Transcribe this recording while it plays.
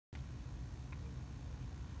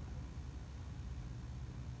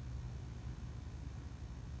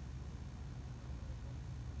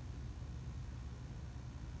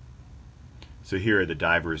So here are the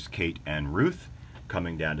divers Kate and Ruth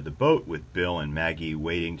coming down to the boat with Bill and Maggie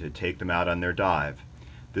waiting to take them out on their dive.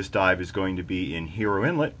 This dive is going to be in Hero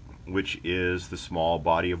Inlet, which is the small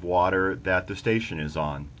body of water that the station is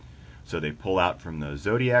on. So they pull out from the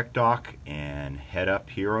Zodiac dock and head up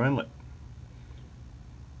Hero Inlet.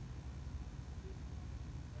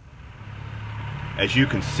 As you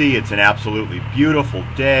can see, it's an absolutely beautiful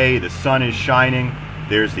day. The sun is shining.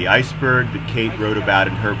 There's the iceberg that Kate wrote about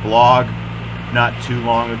in her blog not too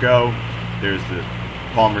long ago. There's the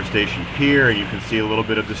Palmer Station Pier, and you can see a little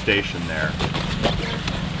bit of the station there.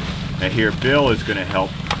 Now here Bill is going to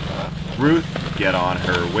help Ruth get on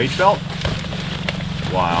her weight belt,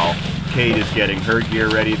 while Kate is getting her gear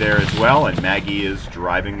ready there as well, and Maggie is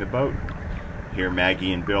driving the boat. Here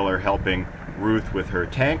Maggie and Bill are helping Ruth with her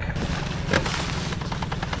tank.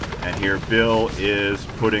 And here Bill is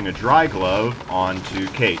putting a dry glove onto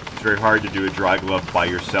Kate. It's very hard to do a dry glove by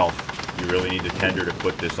yourself. You really need a tender to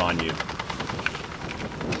put this on you.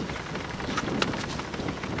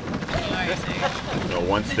 So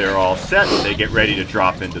once they're all set, they get ready to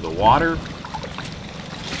drop into the water.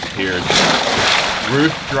 Here's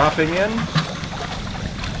Ruth dropping in.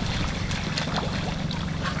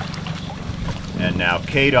 And now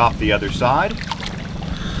Kate off the other side.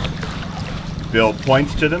 Bill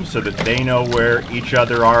points to them so that they know where each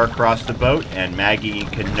other are across the boat, and Maggie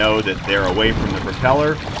can know that they're away from the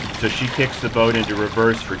propeller, so she kicks the boat into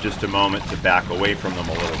reverse for just a moment to back away from them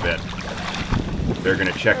a little bit. They're going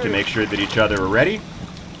to check to make sure that each other are ready.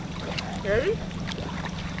 Ready?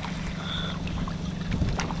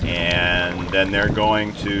 And then they're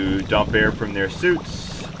going to dump air from their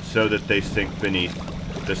suits so that they sink beneath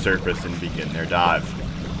the surface and begin their dive.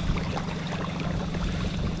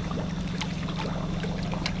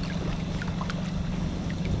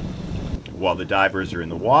 While the divers are in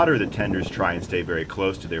the water, the tenders try and stay very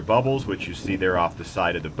close to their bubbles, which you see there off the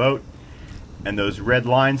side of the boat. And those red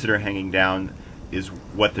lines that are hanging down is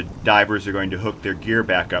what the divers are going to hook their gear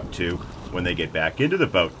back up to when they get back into the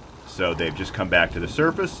boat. So they've just come back to the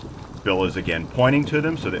surface. Bill is again pointing to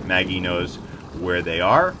them so that Maggie knows where they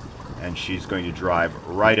are, and she's going to drive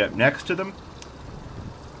right up next to them,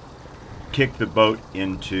 kick the boat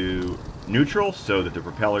into neutral so that the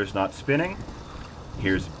propeller's not spinning.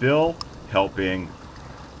 Here's Bill helping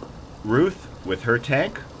Ruth with her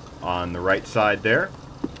tank on the right side there.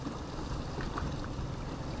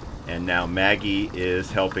 And now Maggie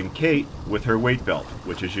is helping Kate with her weight belt,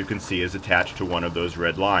 which as you can see is attached to one of those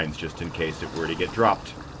red lines just in case it were to get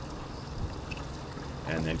dropped.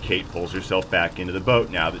 And then Kate pulls herself back into the boat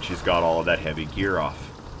now that she's got all of that heavy gear off.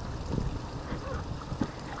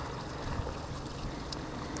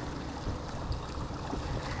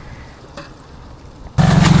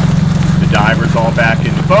 Divers all back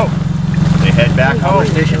in the boat. They head back home.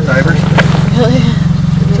 Station divers. Really? Do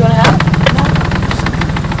you want to have it?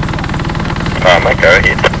 My go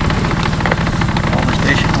ahead. Palmer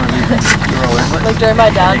Station, we're leaving Hero Inlet. Like during my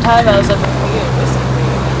downtime, I was like,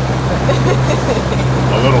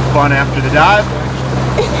 A little fun after the dive.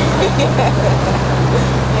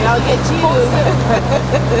 And I'll get you.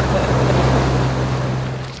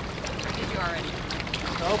 Did you already?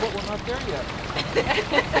 No, but we're not there yet.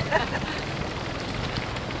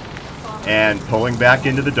 And pulling back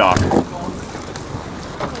into the dock.